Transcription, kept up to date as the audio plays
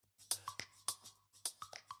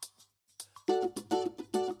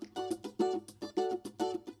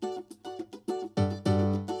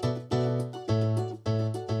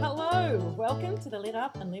Welcome to the Lit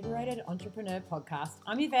Up and Liberated Entrepreneur Podcast.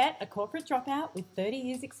 I'm Yvette, a corporate dropout with 30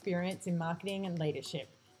 years experience in marketing and leadership.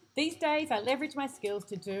 These days, I leverage my skills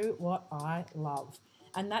to do what I love,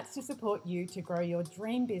 and that's to support you to grow your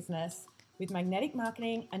dream business with magnetic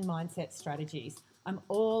marketing and mindset strategies. I'm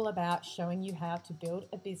all about showing you how to build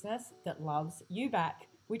a business that loves you back,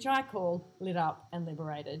 which I call Lit Up and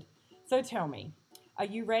Liberated. So tell me, are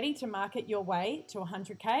you ready to market your way to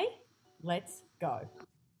 100K? Let's go.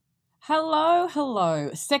 Hello.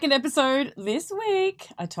 Second episode this week.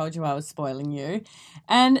 I told you I was spoiling you.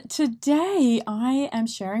 And today I am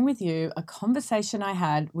sharing with you a conversation I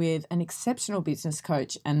had with an exceptional business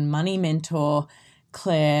coach and money mentor,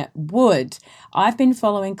 Clare Wood. I've been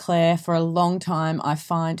following Clare for a long time. I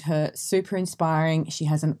find her super inspiring. She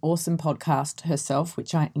has an awesome podcast herself,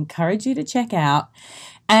 which I encourage you to check out.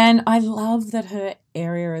 And I love that her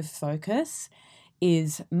area of focus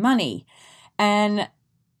is money. And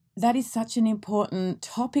that is such an important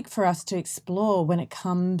topic for us to explore when it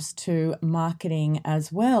comes to marketing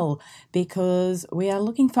as well, because we are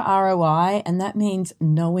looking for ROI, and that means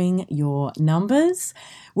knowing your numbers.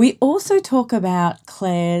 We also talk about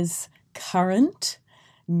Clare's current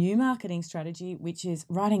new marketing strategy, which is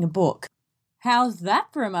writing a book. How's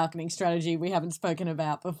that for a marketing strategy we haven't spoken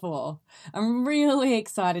about before? I'm really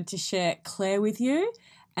excited to share Clare with you.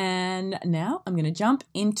 And now I'm going to jump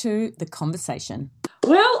into the conversation.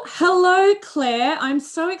 Well, hello, Clare. I'm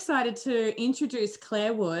so excited to introduce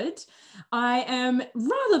Clare Wood. I am,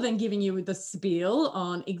 rather than giving you the spiel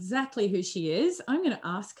on exactly who she is, I'm going to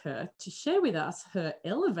ask her to share with us her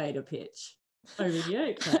elevator pitch. Over to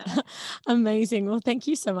you, Clare. Amazing. Well, thank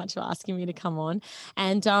you so much for asking me to come on.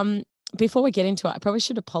 And before we get into it, I probably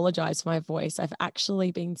should apologize for my voice. I've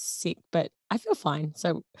actually been sick, but I feel fine.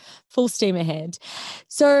 So full steam ahead.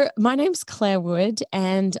 So my name's Clare Wood,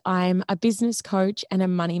 and I'm a business coach and a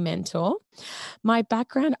money mentor. My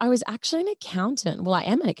background, I was actually an accountant. Well, I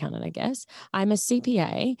am an accountant, I guess. I'm a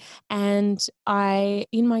CPA, and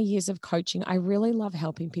in my years of coaching, I really love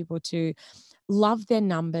helping people to love their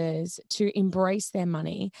numbers, to embrace their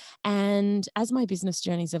money. And as my business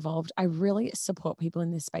journey's evolved, I really support people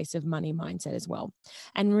in this space of money mindset as well,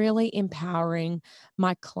 and really empowering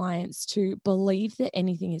my clients to believe that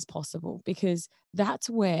anything is possible, because that's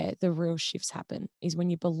where the real shifts happen, is when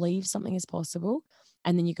you believe something is possible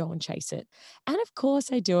and then you go and chase it. And of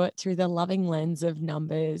course, I do it through the loving lens of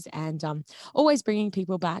numbers, and always bringing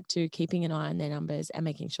people back to keeping an eye on their numbers and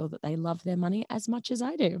making sure that they love their money as much as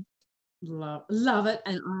I do. Love it.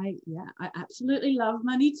 And I absolutely love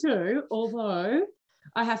money too. Although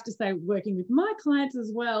I have to say, working with my clients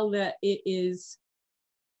as well, that it's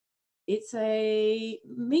a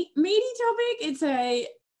meaty topic. It's a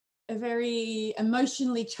very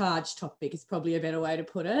emotionally charged topic is probably a better way to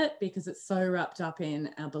put it, because it's so wrapped up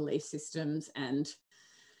in our belief systems and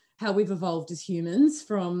how we've evolved as humans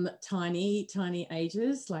from tiny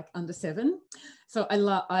ages, like under 7. So I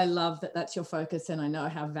love that that's your focus, and I know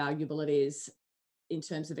how valuable it is in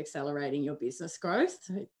terms of accelerating your business growth.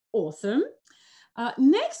 So awesome.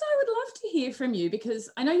 Next, I would love to hear from you,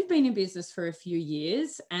 because I know you've been in business for a few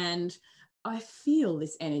years, and I feel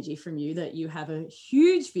this energy from you that you have a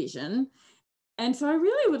huge vision. And so I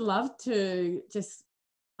really would love to just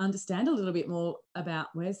understand a little bit more about,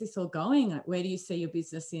 where's this all going? Like, where do you see your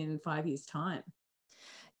business in 5 years' time?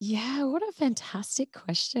 Yeah, what a fantastic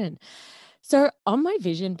question. So on my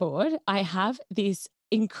vision board, I have this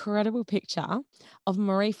incredible picture of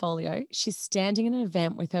Marie Folio. She's standing in an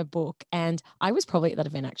event with her book, and I was probably at that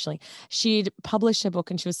event actually. She'd published her book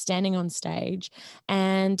and she was standing on stage,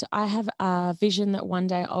 and I have a vision that one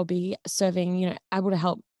day I'll be serving, able to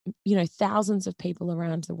help thousands of people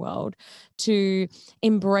around the world to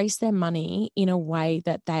embrace their money in a way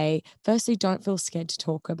that they firstly don't feel scared to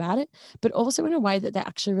talk about it, but also in a way that they're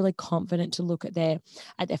actually really confident to look at their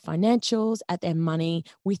financials, at their money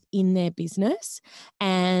within their business.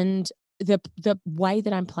 And the way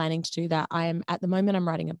that I'm planning to do that, at the moment I'm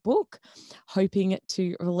writing a book, hoping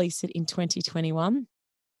to release it in 2021.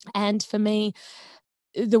 And for me,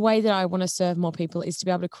 the way that I want to serve more people is to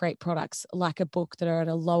be able to create products like a book that are at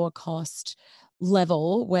a lower cost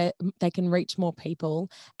level where they can reach more people,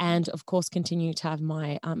 and of course continue to have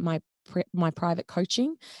my private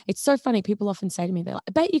coaching. It's so funny. People often say to me, they're like,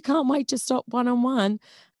 I bet you can't wait to stop one-on-one.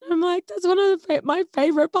 I'm like, that's one of my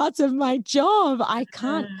favorite parts of my job. I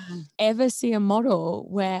can't ever see a model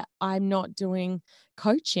where I'm not doing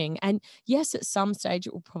coaching. And yes, at some stage,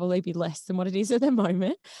 it will probably be less than what it is at the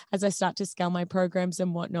moment as I start to scale my programs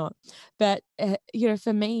and whatnot. But,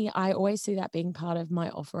 for me, I always see that being part of my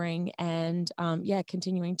offering and,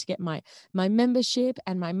 continuing to get my membership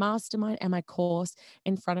and my mastermind and my course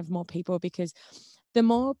in front of more people, because the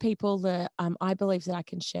more people that I believe that I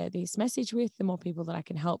can share this message with, the more people that I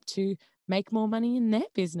can help to make more money in their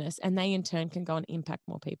business, and they in turn can go and impact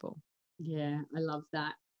more people. Yeah, I love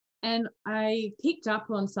that. And I picked up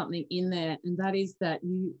on something in there, and that is that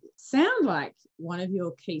you sound like one of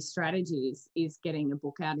your key strategies is getting a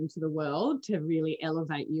book out into the world to really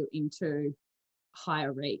elevate you into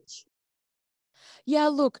higher reach. Yeah,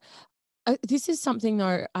 look, this is something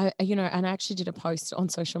though, and I actually did a post on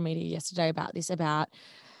social media yesterday about this, about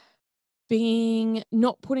being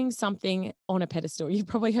not putting something on a pedestal. You've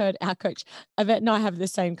probably heard our coach, Yvette and I have the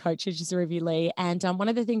same coach, which is Ruby Lee. And one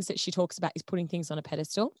of the things that she talks about is putting things on a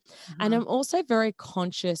pedestal. And Uh-huh. I'm also very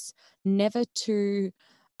conscious never to,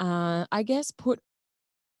 I guess, put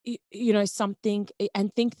something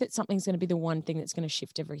and think that something's going to be the one thing that's going to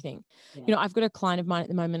shift everything. Yeah. I've got a client of mine at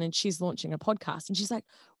the moment and she's launching a podcast and she's like,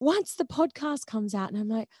 once the podcast comes out, and I'm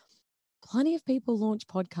like, plenty of people launch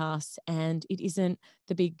podcasts and it isn't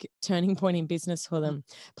the big turning point in business for them.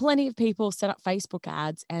 Plenty of people set up Facebook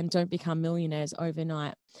ads and don't become millionaires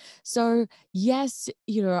overnight. So yes,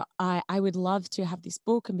 I would love to have this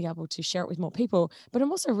book and be able to share it with more people, but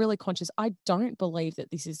I'm also really conscious. I don't believe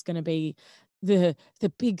that this is going to be the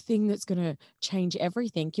big thing that's going to change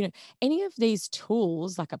everything. Any of these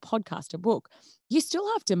tools like a podcast, a book, you still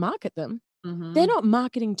have to market them. They're Mm-hmm. not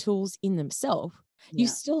marketing tools in themselves. You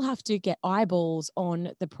Yeah. still have to get eyeballs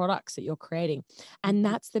on the products that you're creating. And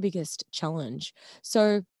Mhm. that's the biggest challenge.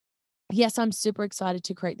 So, yes, I'm super excited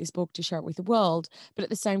to create this book to share it with the world. But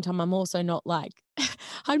at the same time, I'm also not like,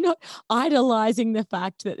 I'm not idolizing the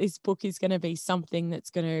fact that this book is going to be something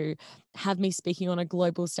that's going to have me speaking on a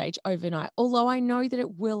global stage overnight. Although I know that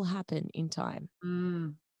it will happen in time.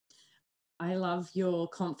 Mm. I love your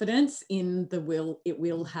confidence in it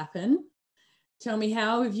will happen. Tell me,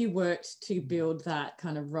 how have you worked to build that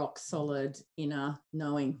kind of rock solid inner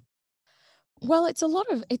knowing? Well, it's a lot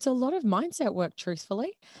of mindset work,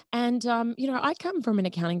 truthfully. And I come from an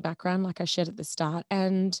accounting background, like I shared at the start.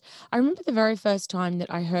 And I remember the very first time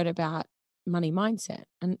that I heard about money mindset,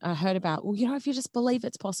 and I heard about, well, if you just believe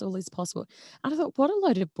it's possible, it's possible. And I thought, what a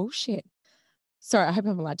load of bullshit. Sorry, I hope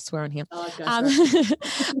I'm allowed to swear on here. Oh, gosh. Um,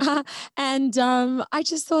 Right. I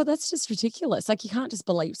just thought that's just ridiculous. Like, you can't just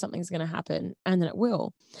believe something's going to happen and then it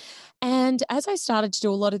will. And as I started to do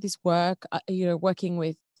a lot of this work, working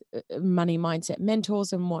with money mindset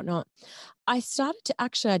mentors and whatnot, I started to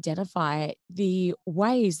actually identify the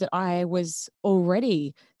ways that I was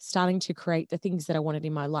already starting to create the things that I wanted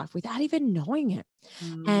in my life without even knowing it.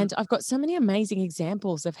 Mm, And I've got so many amazing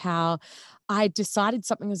examples of how I decided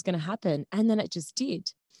something was going to happen and then it just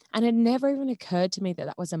did. And it never even occurred to me that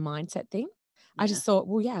that was a mindset thing. I yeah. just thought,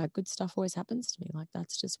 well, yeah, good stuff always happens to me. Like,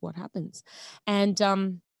 that's just what happens. And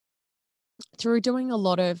through doing a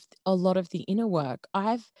lot of the inner work,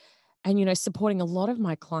 supporting a lot of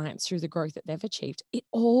my clients through the growth that they've achieved, it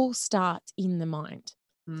all starts in the mind.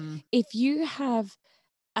 Mm, If you have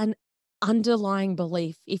an underlying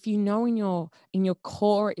belief, if you know in your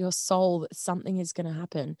core, at your soul, that something is going to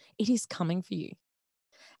happen, it is coming for you.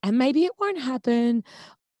 And maybe it won't happen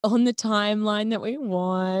on the timeline that we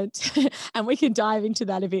want. And we can dive into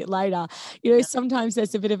that a bit later. yeah. Sometimes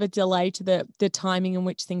there's a bit of a delay to the timing in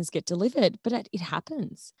which things get delivered, but it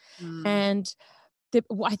happens. Mm, And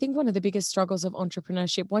I think one of the biggest struggles of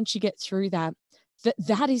entrepreneurship, once you get through that,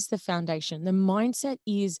 that is the foundation. The mindset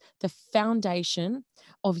is the foundation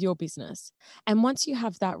of your business. And once you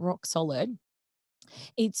have that rock solid,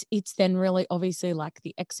 it's then really obviously like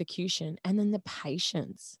the execution and then the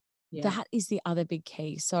patience. yeah. That is the other big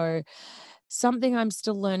key. So something I'm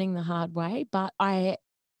still learning the hard way, but I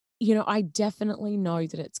definitely know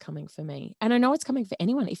that it's coming for me. And I know it's coming for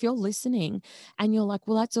anyone. If you're listening and you're like,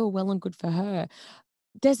 well, that's all well and good for her,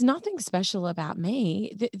 there's nothing special about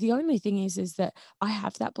me. The only thing is that I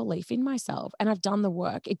have that belief in myself and I've done the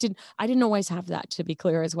work. I didn't always have that, to be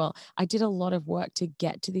clear as well. I did a lot of work to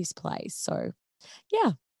get to this place. So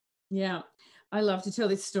yeah. Yeah. I love to tell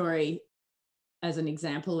this story as an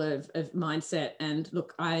example of mindset. And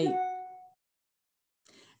look, I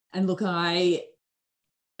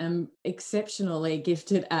am exceptionally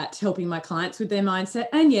gifted at helping my clients with their mindset.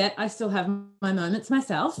 And yet I still have my moments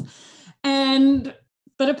myself.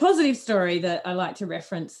 But a positive story that I like to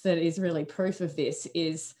reference that is really proof of this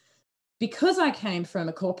is, because I came from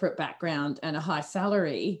a corporate background and a high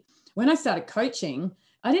salary, when I started coaching,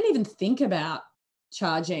 I didn't even think about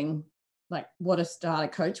charging like what a starter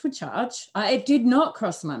coach would charge. It did not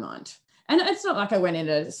cross my mind. And it's not like I went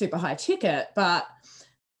into super high ticket, but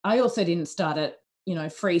I also didn't start at,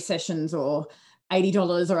 free sessions or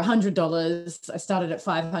 $80 or $100. I started at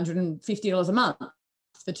 $550 a month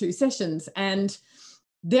for 2 sessions. And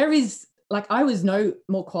there is, like, I was no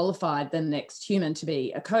more qualified than the next human to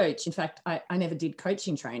be a coach. In fact, I never did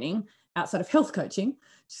coaching training outside of health coaching,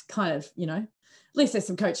 just kind of, at least there's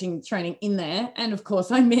some coaching training in there. And of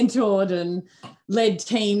course, I mentored and led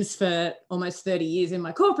teams for almost 30 years in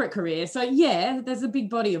my corporate career. So yeah, there's a big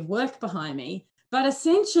body of work behind me. But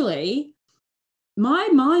essentially, my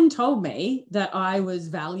mind told me that I was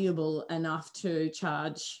valuable enough to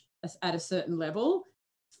charge at a certain level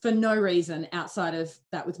for no reason outside of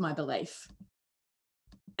that was my belief.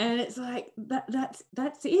 And it's like,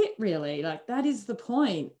 that's it really. Like, that is the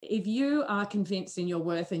point. If you are convinced in your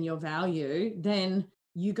worth and your value, then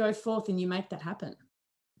you go forth and you make that happen.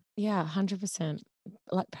 Yeah, 100%.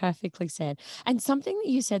 Like perfectly said. And something that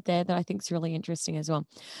you said there that I think is really interesting as well.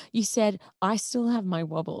 You said, I still have my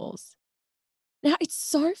wobbles. Now, it's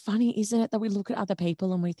so funny, isn't it, that we look at other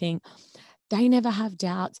people and we think they never have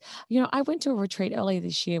doubts. I went to a retreat earlier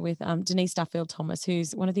this year with Denise Duffield-Thomas,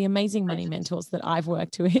 who's one of the amazing money mentors that I've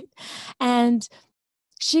worked with. And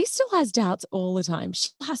she still has doubts all the time. She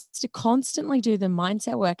has to constantly do the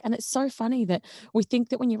mindset work. And it's so funny that we think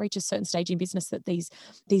that when you reach a certain stage in business that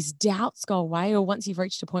these doubts go away, or once you've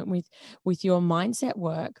reached a point with your mindset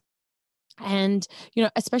work. And,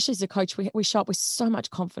 especially as a coach, we show up with so much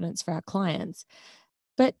confidence for our clients.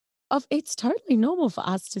 But it's totally normal for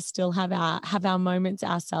us to still have our moments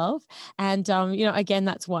ourselves. And, again,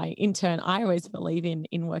 that's why in turn, I always believe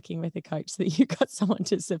in working with a coach, so that you've got someone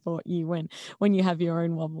to support you when you have your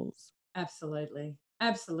own wobbles. Absolutely.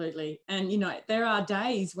 Absolutely. And, there are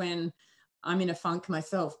days when I'm in a funk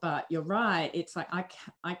myself, but you're right. It's like,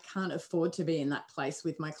 I can't afford to be in that place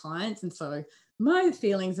with my clients. And so my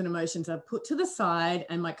feelings and emotions are put to the side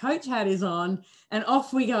and my coach hat is on and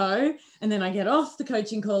off we go. And then I get off the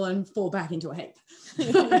coaching call and fall back into a heap.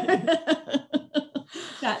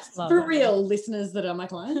 That's for real, listeners that are my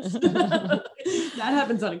clients. That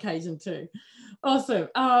happens on occasion too. Awesome.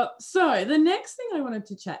 So the next thing I wanted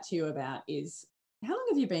to chat to you about is, how long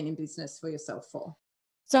have you been in business for yourself for?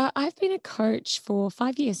 So I've been a coach for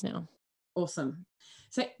 5 years now. Awesome.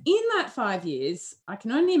 So in that 5 years, I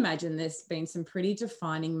can only imagine there's been some pretty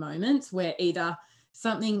defining moments where either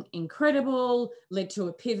something incredible led to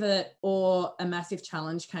a pivot or a massive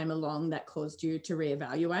challenge came along that caused you to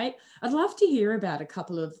reevaluate. I'd love to hear about a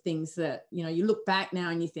couple of things that, you look back now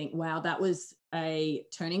and you think, wow, that was a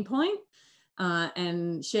turning point,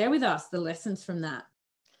 and share with us the lessons from that.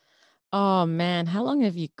 Oh man, how long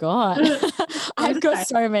have you got? I've got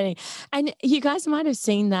so many. And you guys might have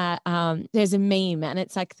seen that there's a meme and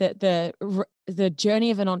it's like the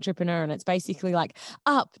journey of an entrepreneur, and it's basically like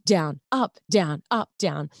up, down, up, down, up,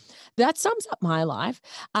 down. That sums up my life.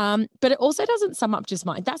 But it also doesn't sum up just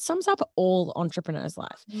mine. That sums up all entrepreneurs'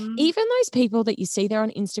 life. Even those people that you see there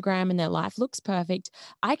on Instagram and their life looks perfect,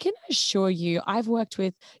 I can assure you, I've worked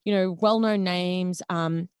with, well-known names,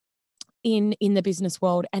 in the business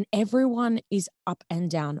world, and everyone is up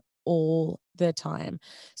and down all the time.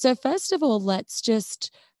 So first of all, let's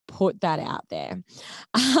just put that out there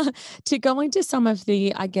to go into some of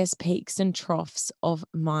the, I guess, peaks and troughs of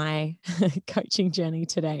my coaching journey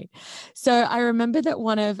today. So I remember that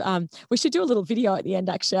one of, we should do a little video at the end,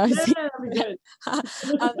 actually.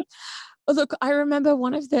 Look, I remember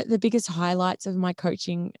one of the biggest highlights of my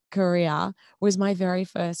coaching career was my very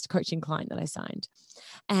first coaching client that I signed.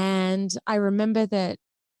 And I remember that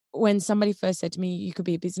when somebody first said to me, you could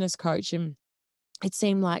be a business coach, and it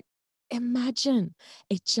seemed like, imagine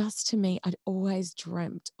it just to me, I'd always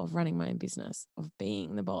dreamt of running my own business, of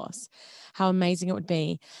being the boss, how amazing it would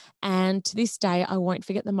be. And to this day, I won't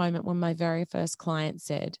forget the moment when my very first client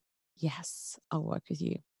said, yes, I'll work with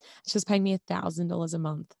you. She was paying me $1,000 a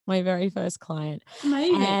month, my very first client.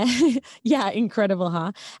 Amazing. Yeah, incredible,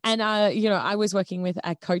 huh? And, I was working with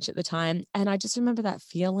a coach at the time, and I just remember that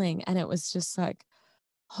feeling. And it was just like,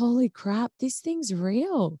 holy crap, this thing's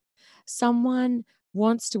real. Someone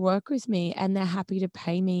wants to work with me and they're happy to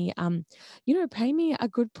pay me, pay me a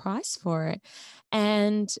good price for it.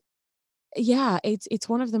 And yeah, it's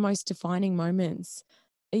one of the most defining moments.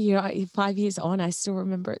 5 years on, I still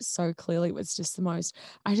remember it so clearly. It was just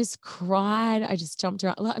I just cried. I just jumped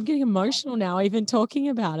around. I'm getting emotional now, even talking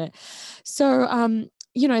about it. So,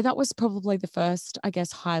 that was probably the first, I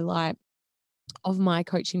guess, highlight of my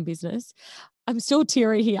coaching business. I'm still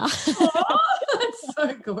teary here. Oh, that's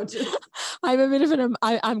so gorgeous.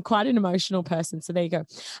 I'm quite an emotional person. So there you go.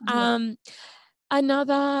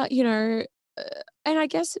 Another, and I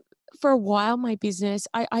guess for a while, my business,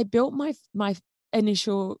 I built my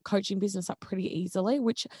initial coaching business up pretty easily,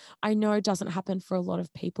 which I know doesn't happen for a lot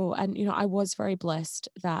of people. And, I was very blessed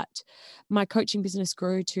that my coaching business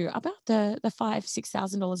grew to about the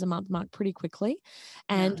 $5,000-6,000 a month mark pretty quickly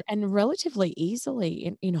Yeah. and relatively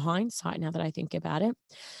easily in hindsight, now that I think about it.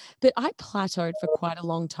 But I plateaued for quite a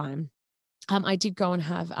long time. I did go and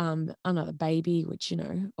have another baby, which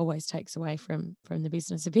always takes away from the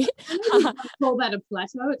business a bit. I know you don't call that a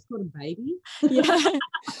plateau, it's called a baby. Yeah.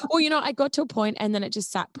 Well, I got to a point and then it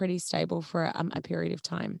just sat pretty stable for a period of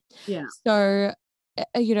time. Yeah. So,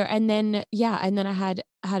 and then I had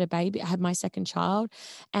a baby. I had my second child,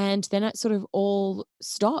 and then it sort of all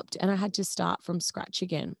stopped, and I had to start from scratch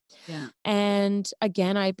again. Yeah. And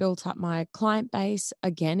again, I built up my client base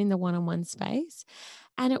again in the one-on-one space.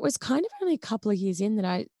 And it was kind of only a couple of years in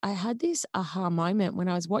that I had this aha moment when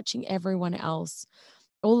I was watching everyone else,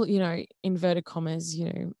 all, inverted commas,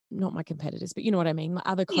 not my competitors, but you know what I mean, like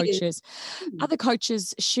Yeah. other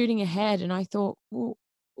coaches shooting ahead. And I thought, well,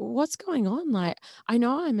 what's going on? Like, I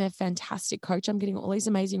know I'm a fantastic coach. I'm getting all these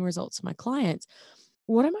amazing results for my clients.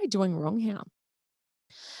 What am I doing wrong here?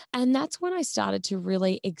 And that's when I started to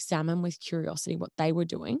really examine with curiosity what they were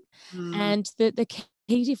doing. Mm. And the key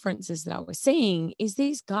differences that I was seeing is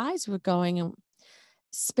these guys were going and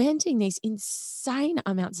spending these insane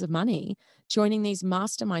amounts of money joining these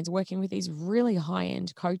masterminds, working with these really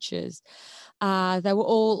high-end coaches. They were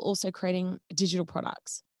all also creating digital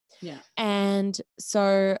products. Yeah. And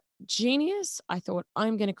so genius, I thought,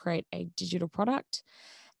 I'm going to create a digital product.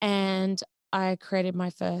 And I created my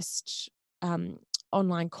first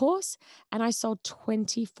online course, and I sold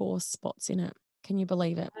 24 spots in it. Can you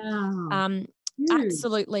believe it? Wow. Huge.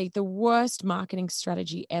 Absolutely the worst marketing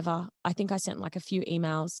strategy ever. I think I sent like a few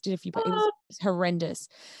emails, did a few, but it was horrendous.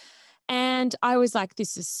 And I was like,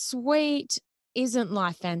 this is sweet. Isn't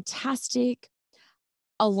life fantastic?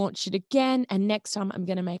 I'll launch it again. And next time I'm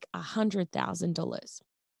going to make $100,000.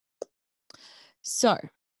 So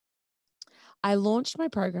I launched my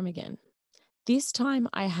program again. This time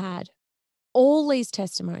I had all these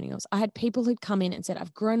testimonials. I had people who'd come in and said,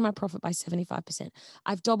 I've grown my profit by 75%.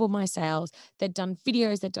 I've doubled my sales. They'd done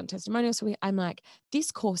videos, they'd done testimonials. So I'm like,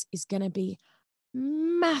 this course is going to be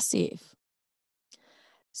massive.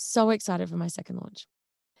 So excited for my second launch.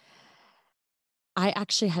 I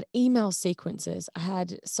actually had email sequences. I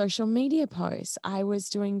had social media posts. I was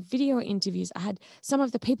doing video interviews. I had some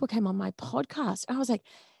of the people came on my podcast. I was like,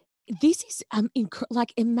 this is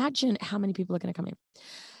like, imagine how many people are going to come in.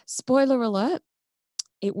 Spoiler alert,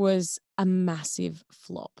 it was a massive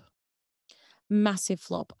flop. Massive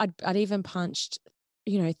flop. I'd even punched,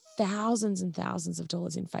 thousands and thousands of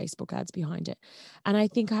dollars in Facebook ads behind it. And I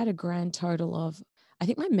think I had a grand total of, I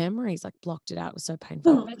think my memories like blocked it out. It was so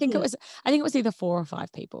painful. I think it was either 4 or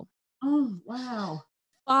 5 people. Oh, wow.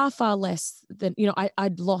 Far, far less than,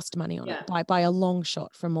 I'd lost money on Yeah. it by a long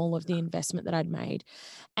shot from all of the investment that I'd made.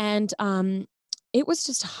 And it was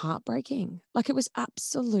just heartbreaking. Like, it was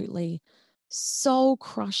absolutely soul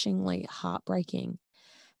crushingly heartbreaking.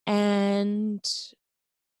 And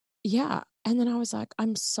yeah. And then I was like,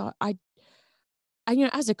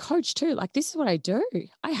 as a coach too, like, this is what I do.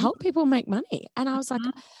 I help people make money. And I was like,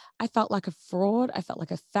 Mhm. I felt like a fraud. I felt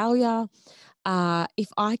like a failure. If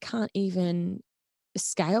I can't even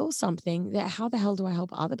scale something, that how the hell do I help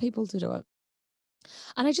other people to do it?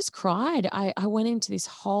 And I just cried. I went into this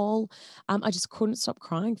whole, I just couldn't stop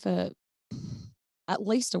crying for at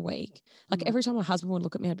least a week. Like, Mm. every time my husband would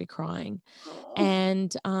look at me, I'd be crying. Oh.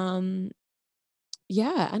 And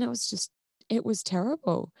yeah, and it was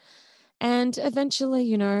terrible. And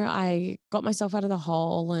eventually, I got myself out of the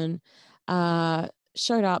hole and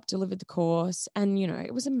showed up, delivered the course. And,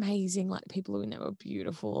 it was amazing. Like, the people who were in there were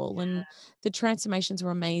beautiful and the transformations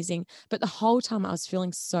were amazing. But the whole time I was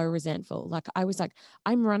feeling so resentful. Like, I was like,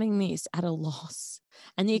 I'm running this at a loss.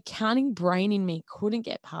 And the accounting brain in me couldn't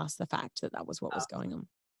get past the fact that that was what was going on.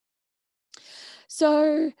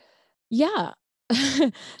 So, yeah,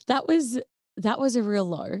 that was a real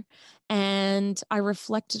low. And I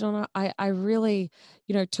reflected on it. I really,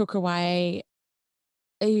 took away,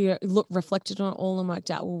 reflected on it all and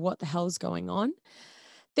worked out, well, what the hell's going on?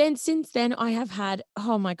 Then since then, I have had,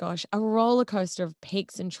 oh my gosh, a roller coaster of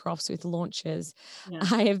peaks and troughs with launches. Yeah.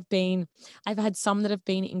 I've had some that have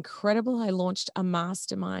been incredible. I launched a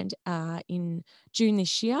mastermind in June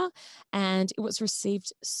this year, and it was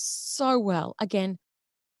received so well. Again,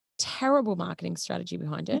 terrible marketing strategy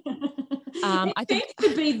behind it. It I think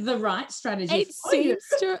seems to be the right strategy it for you.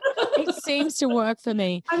 seems to work for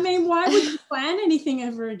me. I mean, why would you plan anything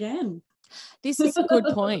ever again? This is a good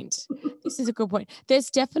point. This is a good point. There's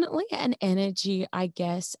definitely an energy, I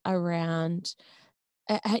guess, around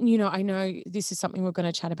and, I know this is something we're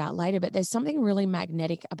gonna chat about later, but there's something really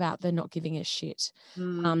magnetic about the not giving a shit,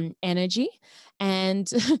 Mm, energy,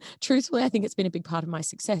 and truthfully, I think it's been a big part of my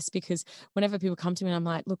success because whenever people come to me and I'm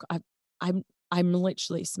like, "Look, I'm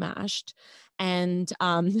literally smashed," and,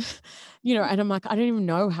 and I'm like, "I don't even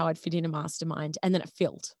know how I'd fit in a mastermind," and then it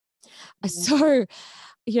filled. yeah. So,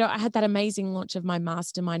 I had that amazing launch of my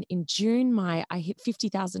mastermind in June. I hit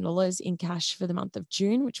 $50,000 in cash for the month of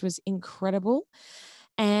June, which was incredible.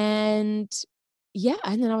 And yeah,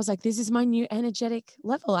 and then I was like, this is my new energetic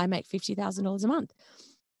level. I make $50,000 a month.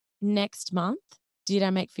 Next month, did I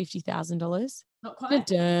make $50,000? Not quite.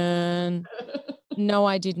 Dun. No,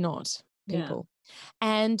 I did not, Yeah. people.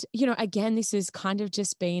 And, again, this has kind of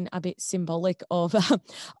just been a bit symbolic of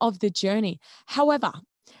of the journey. However,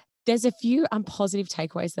 there's a few positive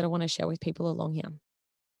takeaways that I want to share with people along here.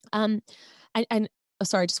 Um, and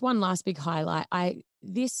sorry, just one last big highlight.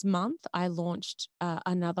 This month I launched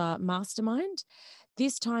another mastermind.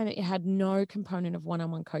 This time it had no component of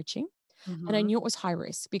one-on-one coaching, and I Mhm. knew it was high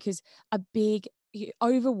risk because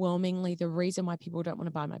overwhelmingly the reason why people don't want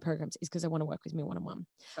to buy my programs is because they want to work with me one-on-one. And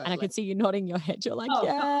I Totally. can see you nodding your head. You're like, Oh,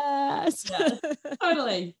 yes. yeah.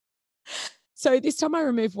 Totally. So this time I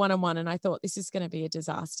removed one-on-one and I thought this is going to be a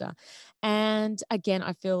disaster. And again,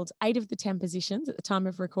 I filled 8 of the 10 positions at the time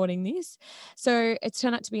of recording this. So it's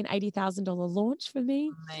turned out to be an $80,000 launch for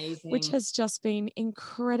me, which Amazing. has just been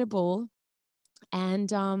incredible.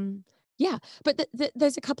 And yeah, but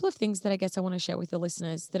there's a couple of things that I guess I want to share with the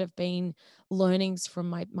listeners that have been learnings from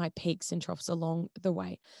my peaks and troughs along the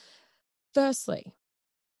way. Firstly,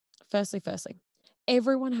 firstly,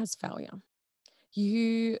 everyone has failure.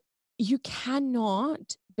 You you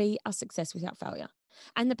cannot be a success without failure.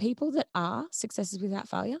 And the people that are successes without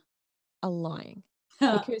failure are lying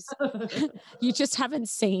because you just haven't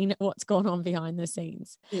seen what's gone on behind the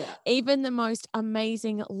scenes. Yeah. Even the most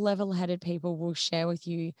amazing level-headed people will share with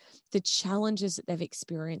you the challenges that they've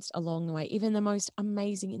experienced along the way. Even the most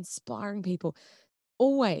amazing, inspiring people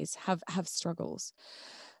always have struggles.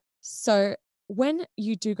 So when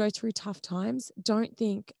you do go through tough times, don't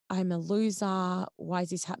think I'm a loser. Why is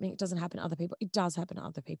this happening? It doesn't happen to other people. It does happen to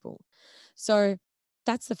other people. So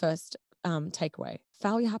that's the first takeaway.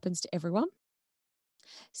 Failure happens to everyone.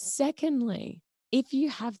 Secondly, if you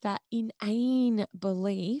have that inane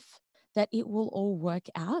belief that it will all work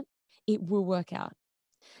out, it will work out.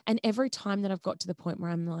 And every time that I've got to the point where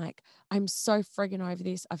I'm like, I'm so friggin' over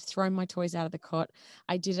this, I've thrown my toys out of the cot.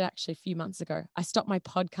 I did it actually a few months ago. I stopped my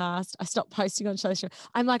podcast. I stopped posting on social.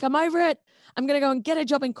 I'm like, I'm over it. I'm going to go and get a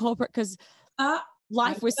job in corporate because Ah, I know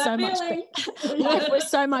life was that so much feeling. life was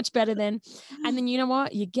so much better then. And then you know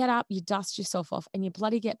what? You get up, you dust yourself off and you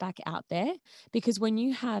bloody get back out there because when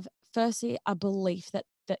you have firstly a belief that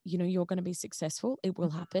you're going to be successful, it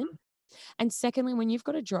will happen. And secondly, when you've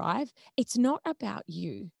got a drive, it's not about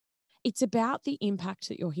you. It's about the impact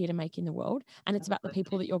that you're here to make in the world and it's about the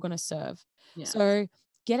people that you're going to serve. Yeah. So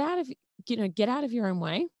get out of get out of your own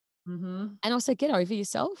way Mhm. and also get over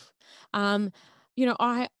yourself. Um, you know,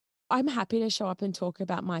 I I'm happy to show up and talk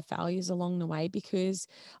about my failures along the way because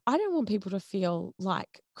I don't want people to feel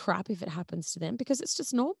like crap if it happens to them because it's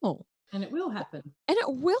just normal. And it will happen. And it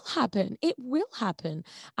will happen. It will happen.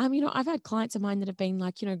 I've had clients of mine that have been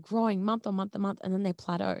like, growing month on month on month, and then they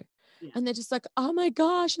plateau. Yeah. And they're just like, oh my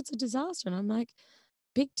gosh, it's a disaster. And I'm like,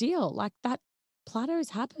 big deal. Like that plateaus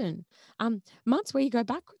happen. Months where you go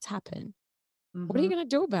backwards happen. What are you Mhm. going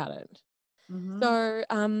to do about it? Mhm.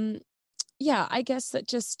 So yeah, I guess that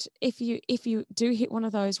just if you do hit one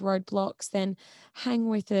of those roadblocks, then hang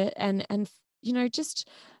with it and just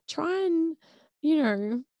try and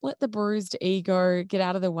let the bruised ego get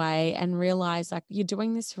out of the way and realize like you're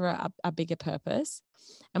doing this for a bigger purpose.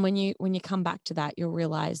 And when you come back to that, you'll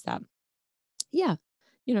realize that yeah,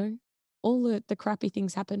 you know, all the crappy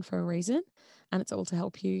things happen for a reason, and it's all to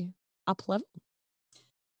help you up level.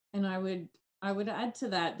 And I would add to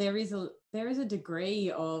that there is a degree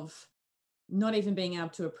of not even being able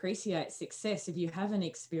to appreciate success if you haven't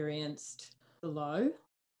experienced the low.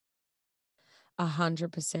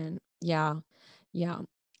 100%. Yeah. Yeah.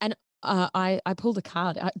 And I pulled a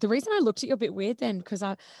card. The reason I looked at you a bit weird then because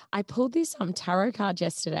I pulled this tarot card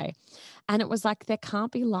yesterday, and it was like there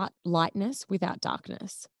can't be lightness without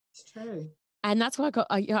darkness. It's true. And that's why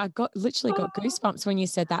I got literally got goosebumps when you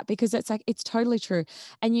said that, because it's like, it's totally true.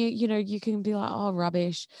 And you can be like, oh,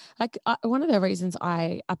 rubbish. Like, one of the reasons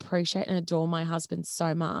I appreciate and adore my husband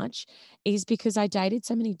so much is because I dated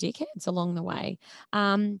so many dickheads along the way.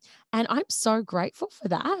 And I'm so grateful for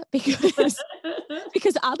that because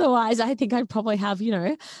otherwise I think I'd probably have,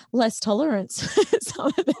 less tolerance for some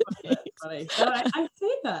of the things. That's funny. But I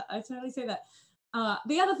see that. I totally see that.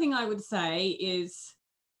 The other thing I would say is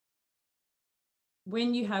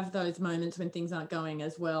when you have those moments when things aren't going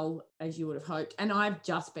as well as you would have hoped, and I've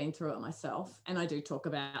just been through it myself, and I do talk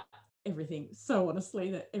about everything so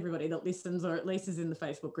honestly that everybody that listens or at least is in the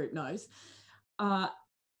Facebook group knows,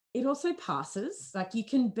 it also passes. Like, you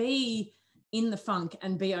can be in the funk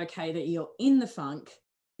and be okay that you're in the funk,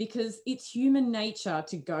 because it's human nature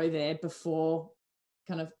to go there before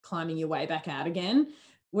kind of climbing your way back out again.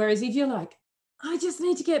 Whereas if you're like, I just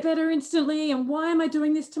need to get better instantly, and why am I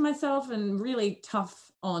doing this to myself, and really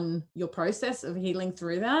tough on your process of healing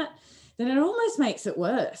through that, then it almost makes it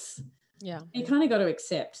worse. Yeah. You kind of got to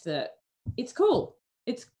accept that it's cool.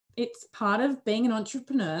 It's part of being an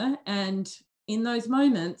entrepreneur, and in those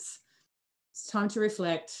moments, it's time to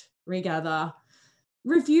reflect, regather,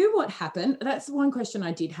 review what happened. That's one question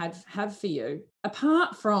I did have for you.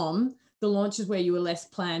 Apart from the launches where you were less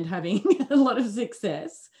planned, having a lot of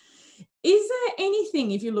success, is there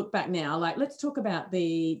anything, if you look back now, like, let's talk about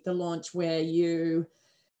the launch where you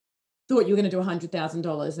thought you were going to do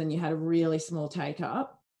 $100,000 and you had a really small take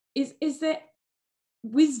up. Is there,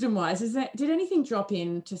 wisdom wise, did anything drop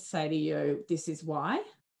in to say to you, this is why?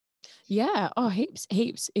 Yeah. Oh,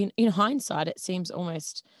 heaps. In hindsight, it seems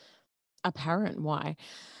almost apparent why.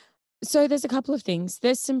 So there's a couple of things.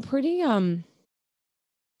 There's some pretty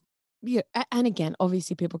yeah, and again,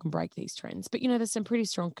 obviously people can break these trends, but there's some pretty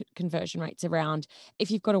strong conversion rates around. If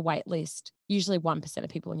you've got a wait list, usually 1% of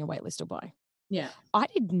people on your wait list will buy. Yeah. I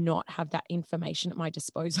did not have that information at my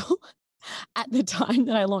disposal at the time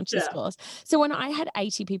that I launched this course. So when I had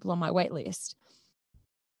 80 people on my wait list,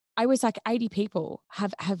 I was like, 80 people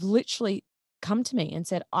have literally come to me and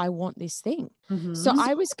said, I want this thing. Mm-hmm. So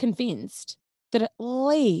I was convinced that at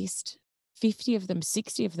least 50 of them,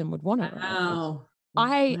 60 of them would want it. Wow.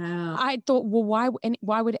 I thought, well, why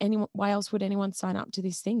else would anyone sign up to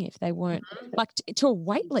this thing if they weren't like to a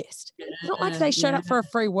wait list? It's not like they showed up for a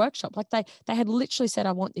free workshop. Like they had literally said,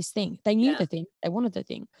 I want this thing. They knew the thing. They wanted the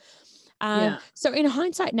thing. So in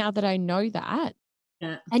hindsight, now that I know that,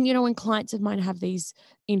 and when clients of mine have these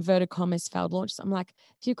inverted commas failed launches, I'm like,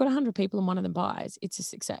 if you've got 100 people and one of them buys, it's a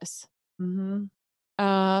success.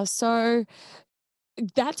 Mm-hmm. So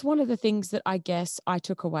that's one of the things that I guess I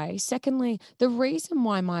took away. Secondly, the reason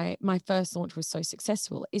why my first launch was so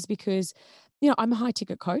successful is because, I'm a high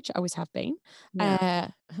ticket coach. I always have been.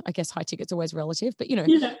 I guess high ticket's always relative, but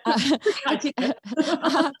high ticket.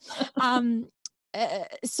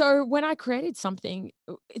 So when I created something,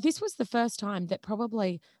 this was the first time that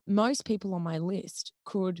probably most people on my list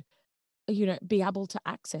could, be able to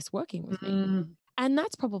access working with me. And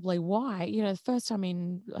that's probably why, the first time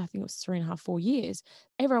in, I think it was 3.5, 4 years,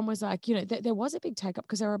 everyone was like, there was a big take up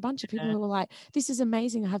because there were a bunch of people who were like, this is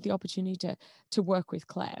amazing. I have the opportunity to work with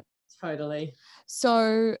Claire. Totally.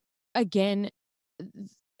 So again,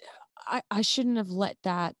 I shouldn't have let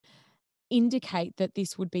that indicate that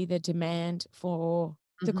this would be the demand for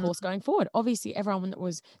the course going forward. Obviously, everyone that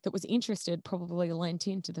was interested probably lent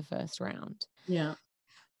into the first round. Yeah.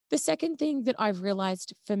 The second thing that I've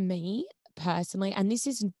realized for me personally, and this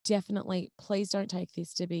is definitely, please don't take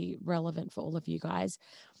this to be relevant for all of you guys,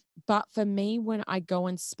 but for me, when I go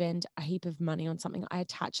and spend a heap of money on something, I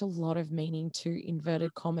attach a lot of meaning to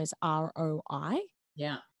inverted commas ROI.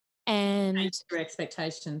 Yeah. And your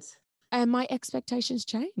expectations. And my expectations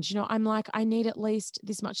change. I'm like, I need at least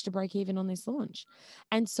this much to break even on this launch.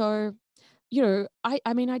 And so,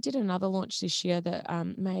 I mean, I did another launch this year that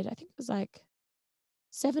made, I think it was like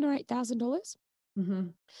 $7,000 or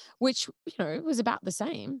 $8,000, which, was about the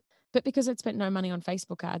same. But because I'd spent no money on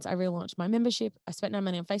Facebook ads, I relaunched my membership. I spent no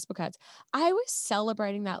money on Facebook ads. I was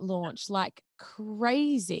celebrating that launch like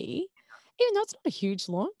crazy, even though it's not a huge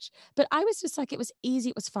launch. But I was just like, it was easy.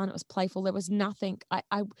 It was fun. It was playful. There was nothing.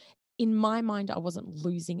 In my mind, I wasn't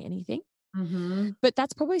losing anything. But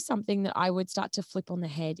that's probably something that I would start to flip on the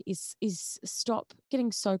head is stop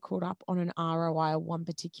getting so caught up on an ROI or one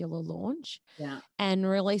particular launch and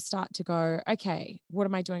really start to go, okay, what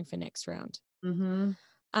am I doing for next round?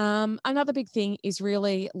 Another big thing is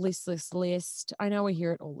really list. I know we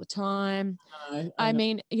hear it all the time. I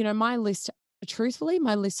mean, my list, truthfully,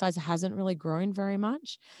 my list size hasn't really grown very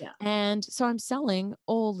much. And so I'm selling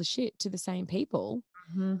all the shit to the same people.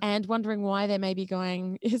 and wondering why they may be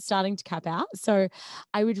starting to cap out. So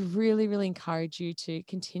I would really, really encourage you to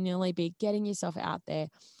continually be getting yourself out there,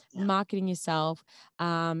 marketing yourself,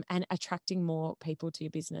 and attracting more people to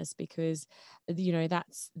your business, because,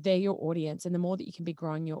 they're your audience. And the more that you can be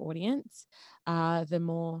growing your audience, the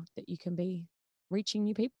more that you can be reaching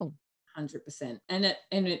new people. 100%. And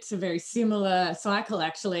it's a very similar cycle,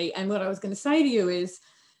 actually. And what I was going to say to you is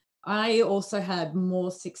I also had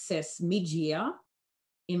more success mid-year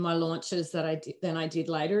in my launches than I did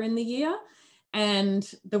later in the year. And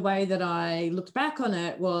the way that I looked back on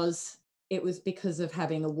it was because of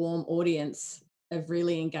having a warm audience of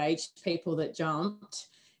really engaged people that jumped.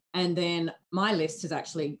 And then my list has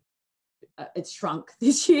actually it's shrunk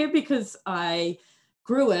this year because I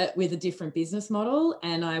grew it with a different business model,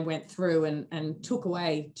 and I went through and took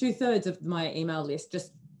away 2/3 of my email list.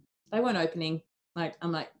 Just they weren't opening.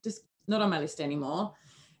 I'm just not on my list anymore.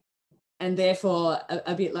 And therefore,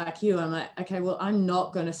 a bit like you, I'm like, okay, well, I'm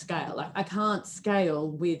not going to scale. Like, I can't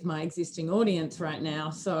scale with my existing audience right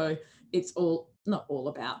now. So it's not all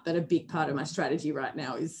about, but a big part of my strategy right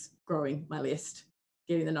now is growing my list,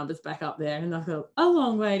 getting the numbers back up there. And I've got a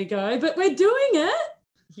long way to go, but we're doing it.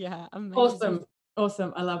 Yeah, amazing.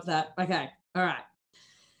 Awesome. I love that. Okay. All right.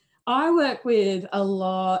 I work with a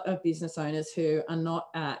lot of business owners who are not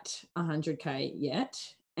at 100K yet,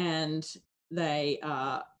 and they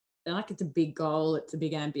are like, it's a big goal, it's a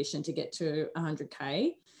big ambition to get to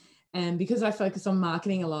 100K. And because I focus on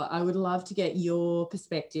marketing a lot, I would love to get your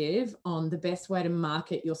perspective on the best way to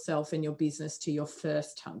market yourself and your business to your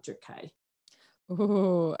first 100K.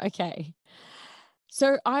 Oh, okay.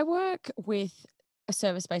 So I work with a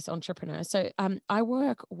service-based entrepreneur. So I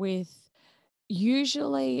work with,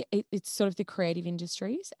 usually it's sort of the creative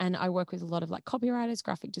industries, and I work with a lot of like copywriters,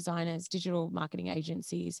 graphic designers, digital marketing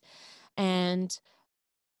agencies, and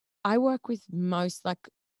I work with mostly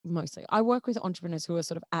I work with entrepreneurs who are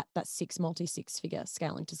sort of at that multi-six-figure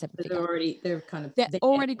scaling to seven-figure. They're kind of They're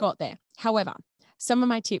already got there. However, some of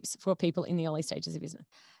my tips for people in the early stages of business: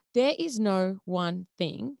 there is no one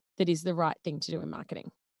thing that is the right thing to do in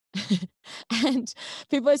marketing. And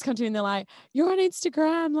people always come to me and they're like, "You're on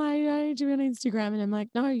Instagram, like, I do on Instagram." And I'm like,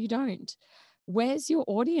 "No, you don't. Where's your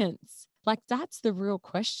audience?" Like, that's the real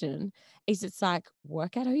question. It's like,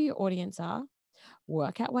 work out who your audience are,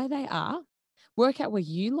 work out where they are, work out where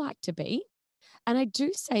you like to be. And I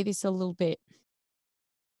do say this a little bit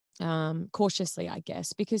cautiously, I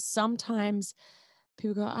guess, because sometimes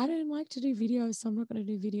people go, "I don't like to do videos, so I'm not going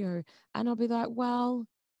to do video." And I'll be like, well,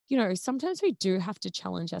 sometimes we do have to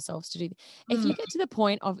challenge ourselves to do. If you get to the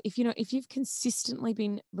point of, if you've consistently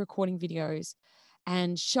been recording videos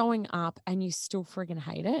and showing up and you still friggin'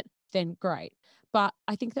 hate it, then great. But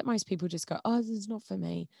I think that most people just go, "Oh, this is not for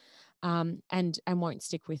me," and won't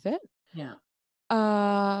stick with it. Yeah.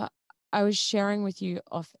 I was sharing with you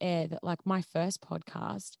off air that, like, my first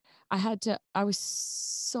podcast, I was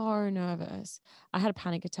so nervous. I had a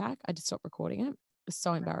panic attack. I just stopped recording it. It was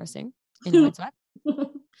so embarrassing in hindsight.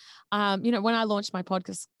 When I launched my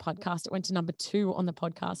podcast, it went to number 2 on the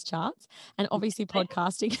podcast charts. And obviously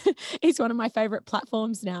podcasting is one of my favorite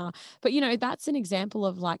platforms now. But, that's an example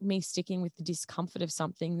of like me sticking with the discomfort of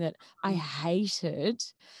something that I hated.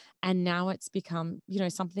 And now it's become,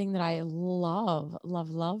 something that I love,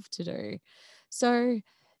 love, love to do. So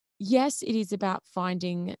yes, it is about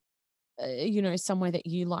finding somewhere that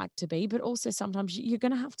you like to be, but also sometimes you're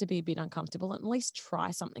going to have to be a bit uncomfortable and at least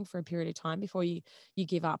try something for a period of time before you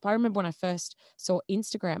give up. I remember when I first saw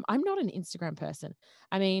Instagram. I'm not an Instagram person.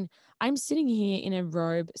 I mean, I'm sitting here in a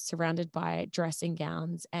robe surrounded by dressing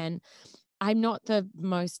gowns, and I'm not the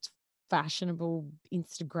most fashionable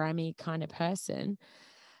Instagrammy kind of person.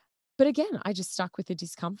 But again, I just stuck with the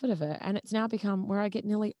discomfort of it, and it's now become where I get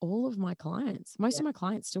nearly all of my clients. Most of my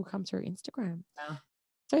clients still come through Instagram. Wow.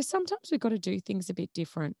 So sometimes we've got to do things a bit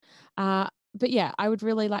different. But yeah, I would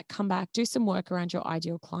really like come back, do some work around your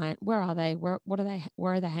ideal client. Where are they? Where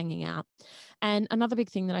are they hanging out? And another big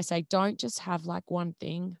thing that I say, don't just have like one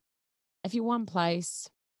thing. If you're one place,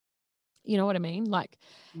 you know what I mean? Like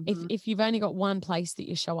if you've only got one place that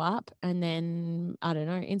you show up, and then, I don't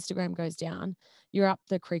know, Instagram goes down, you're up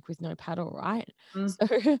the creek with no paddle, right?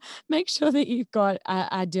 So make sure that you've got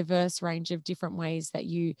a diverse range of different ways that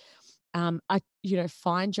you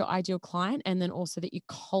find your ideal client, and then also that you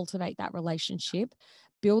cultivate that relationship,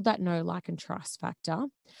 build that know, like, and trust factor,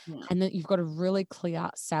 and that you've got a really clear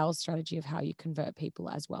sales strategy of how you convert people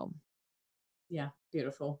as well. Yeah,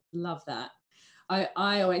 beautiful. Love that.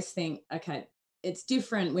 I always think, okay, it's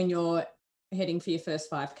different when you're heading for your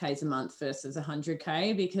first 5Ks a month versus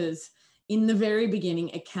 100K, because in the very beginning,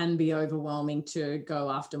 it can be overwhelming to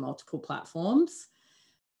go after multiple platforms.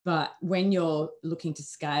 But when you're looking to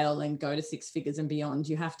scale and go to six figures and beyond,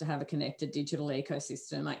 you have to have a connected digital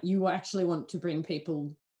ecosystem. Like, you actually want to bring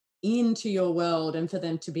people into your world and for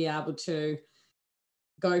them to be able to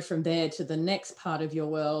go from there to the next part of your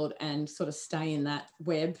world and sort of stay in that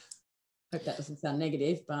web. Hope that doesn't sound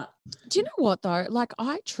negative, but Do you know what though? Like,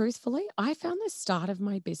 I found the start of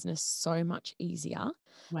my business so much easier.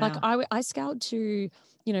 Like, wow. I scaled to,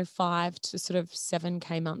 5 to sort of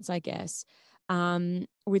 7K months, I guess. I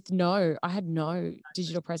had no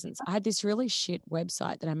digital presence. I had this really shit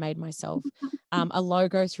website that I made myself, a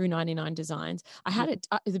logo through 99 Designs. I had it,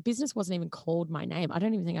 the business wasn't even called my name. I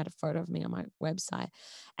don't even think I had a photo of me on my website.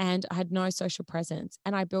 And I had no social presence.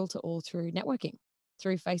 And I built it all through networking,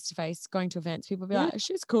 through face to face, going to events. People be Yeah, like,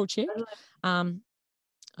 "She's a cool chick." totally. Um,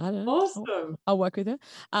 I don't know. Awesome. I'll work with her.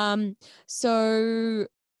 So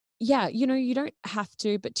yeah, you don't have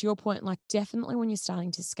to, but to your point, like, definitely when you're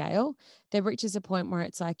starting to scale, there reaches a point where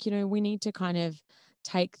it's like, we need to kind of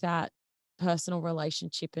take that personal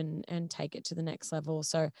relationship and take it to the next level.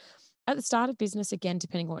 So at the start of business, again,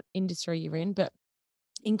 depending what industry you're in, but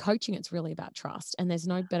in coaching, it's really about trust. And there's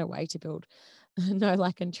no better way to build no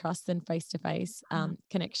like and trust than face-to-face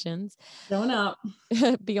connections. Showing up.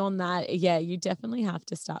 Beyond that, yeah, you definitely have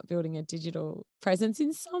to start building a digital presence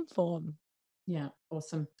in some form. Yeah,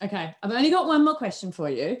 awesome. Okay, I've only got one more question for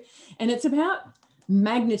you, and it's about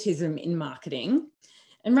magnetism in marketing.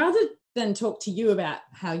 And rather than talk to you about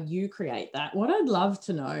how you create that, what I'd love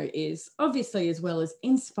to know is, obviously, as well as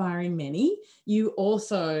inspiring many, you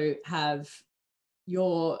also have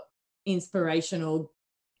your inspirational,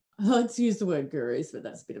 let's use the word gurus, but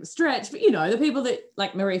that's a bit of a stretch, but the people that,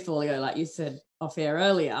 like Marie Forleo, like you said off air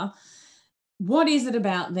earlier, what is it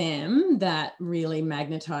about them that really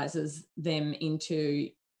magnetizes them into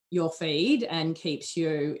your feed and keeps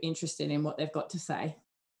you interested in what they've got to say?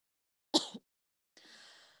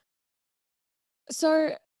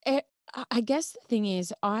 So I guess the thing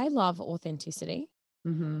is, I love authenticity.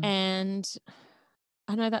 Mm-hmm. And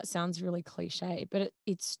I know that sounds really cliche, but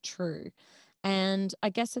it's true. And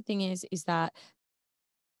I guess the thing is that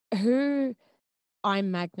who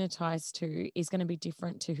I'm magnetized to is going to be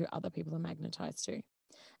different to who other people are magnetized to.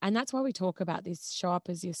 And that's why we talk about this: show up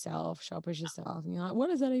as yourself, show up as yourself. And you're like,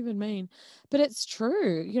 what does that even mean? But it's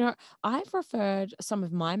true. I've referred some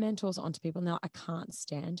of my mentors onto people now. I can't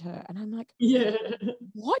stand her. And I'm like, Yeah.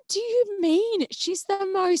 what do you mean? She's the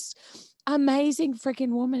most amazing freaking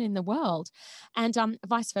woman in the world. And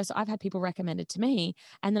vice versa. I've had people recommended to me,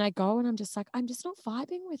 and then I go and I'm just like, I'm just not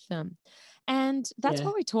vibing with them. And that's Yeah.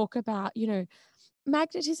 why we talk about,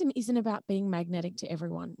 magnetism isn't about being magnetic to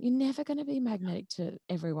everyone. You're never going to be magnetic to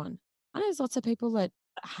everyone. I know there's lots of people that,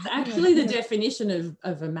 Actually, the definition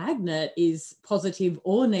of a magnet is positive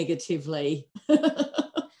or negatively.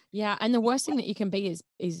 yeah. And the worst thing that you can be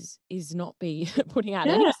is not be putting out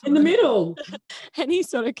any Yeah, in sort the of middle. any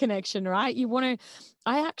sort of connection, right?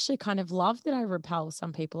 I actually kind of love that I repel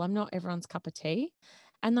some people. I'm not everyone's cup of tea.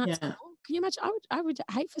 And that's Yeah. cool. Can you imagine? I would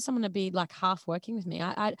hate for someone to be like half working with me.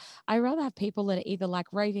 I rather have people that are either like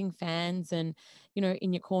raving fans and,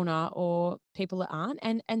 in your corner, or people that aren't.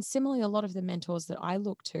 And similarly, a lot of the mentors that I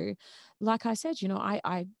look to, like I said,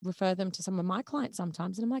 I refer them to some of my clients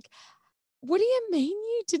sometimes, and I'm like, what do you mean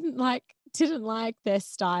you didn't like their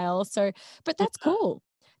style? So, but that's Yeah. cool.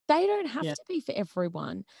 They don't have Yeah. to be for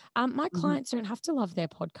everyone. My Mhm. clients don't have to love their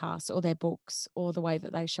podcasts or their books or the way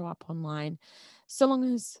that they show up online, so long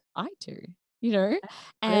as I do, you know?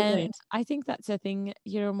 Absolutely. And I think that's a thing,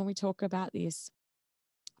 when we talk about this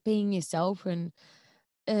being yourself and,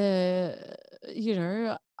 uh, you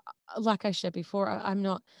know, like I said before, I'm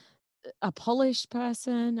not a polished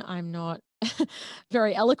person. I'm not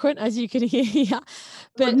very eloquent, as you can hear here, I would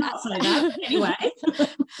but not say that, but anyway.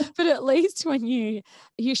 but at least when you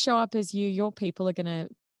show up as you, your people are going to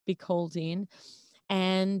be called in.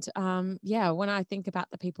 And yeah, when I think about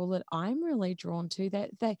the people that I'm really drawn to, that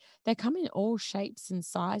they come in all shapes and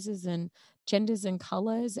sizes and genders and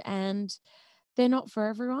colors, and they're not for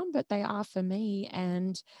everyone, but they are for me.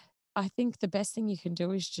 And I think the best thing you can do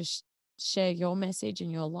is just share your message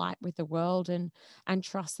and your light with the world, and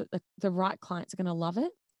trust that the right clients are going to love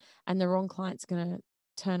it, and the wrong clients are going to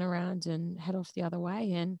turn around and head off the other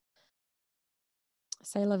way, and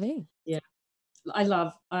say la vie. Yeah.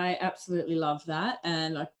 I absolutely love that.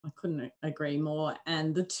 And I couldn't agree more.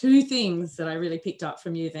 And the two things that I really picked up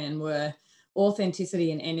from you then were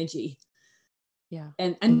authenticity and energy. Yeah.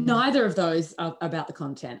 And neither of those are about the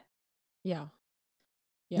content. Yeah.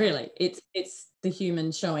 Yeah. Really. It's the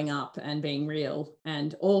human showing up and being real,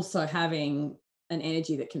 and also having an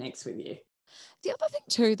energy that connects with you. The other thing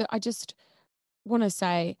too that I just want to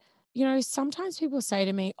say, sometimes people say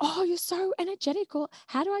to me, "Oh, you're so energetic," or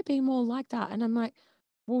 "How do I be more like that?" And I'm like,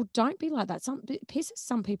 well, don't be like that. It pisses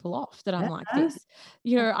some people off that I'm like Yeah, this.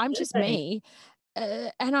 I'm just absolutely. me.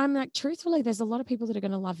 And I'm like, truthfully, there's a lot of people that are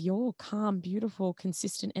going to love your calm, beautiful,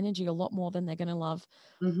 consistent energy a lot more than they're going to love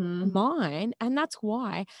Mm-hmm. mine. And that's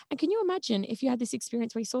why. And can you imagine if you had this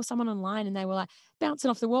experience where you saw someone online and they were like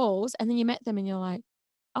bouncing off the walls and then you met them and you're like,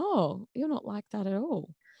 oh, you're not like that at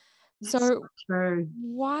all. That's so So true.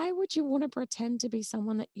 why would you want to pretend to be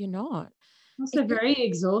someone that you're not? If Also you're very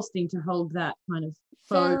exhausting to hold that kind of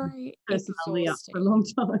faux very personality up for a exhausting, long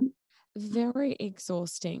time. very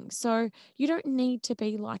exhausting. So you don't need to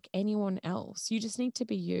be like anyone else. You just need to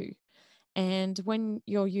be you. And when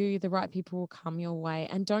you're you, the right people will come your way.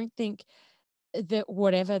 And don't think that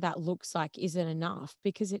whatever that looks like isn't enough,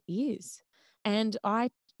 because it is. And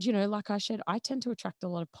like I said, I tend to attract a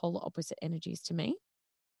lot of polar opposite energies to me.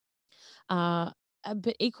 Uh,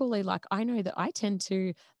 but equally, like I know that I tend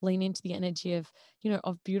to lean into the energy of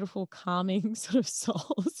beautiful, calming sort of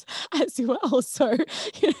souls as well. So,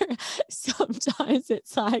 sometimes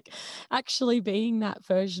it's like actually being that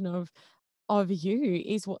version of you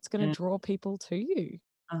is what's going Yeah. to draw people to you.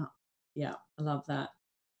 Oh, yeah, I love that.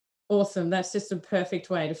 Awesome. That's just a perfect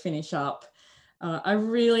way to finish up. I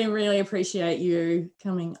really, really appreciate you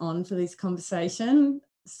coming on for this conversation.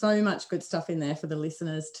 So much good stuff in there for the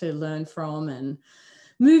listeners to learn from and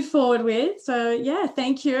move forward with. So yeah,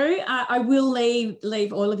 thank you. I will leave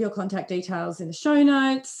all of your contact details in the show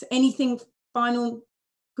notes. Anything final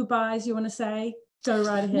goodbyes you want to say? Go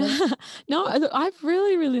right ahead. No, no, I've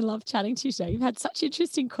really, really loved chatting to you today. You've had such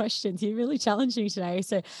interesting questions. You really challenged me today.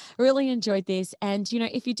 So really enjoyed this. And,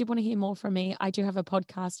 if you did want to hear more from me, I do have a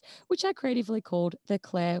podcast, which I creatively called the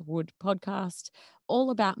Clare Wood Podcast,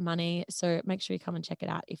 all about money. So make sure you come and check it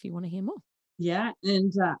out if you want to hear more. Yeah,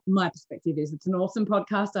 and my perspective is it's an awesome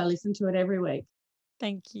podcast. I listen to it every week.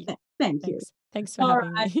 Thank you. Thank you. Thanks. Thanks for All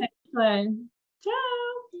having right, me. thanks, Glenn. Ciao.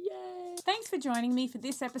 Yay. Thanks for joining me for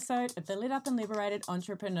this episode of the Lit Up and Liberated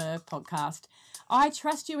Entrepreneur podcast. I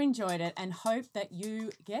trust you enjoyed it and hope that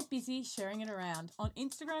you get busy sharing it around. On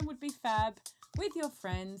Instagram would be fab, with your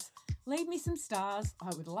friends. Leave me some stars.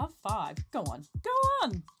 I would love 5. Go on,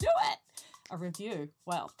 do it. A review,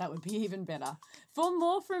 well, that would be even better. For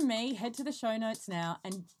more from me, head to the show notes now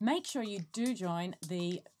and make sure you do join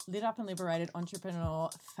the Lit Up and Liberated Entrepreneur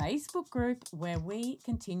Facebook group where we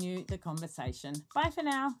continue the conversation. Bye for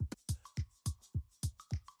now.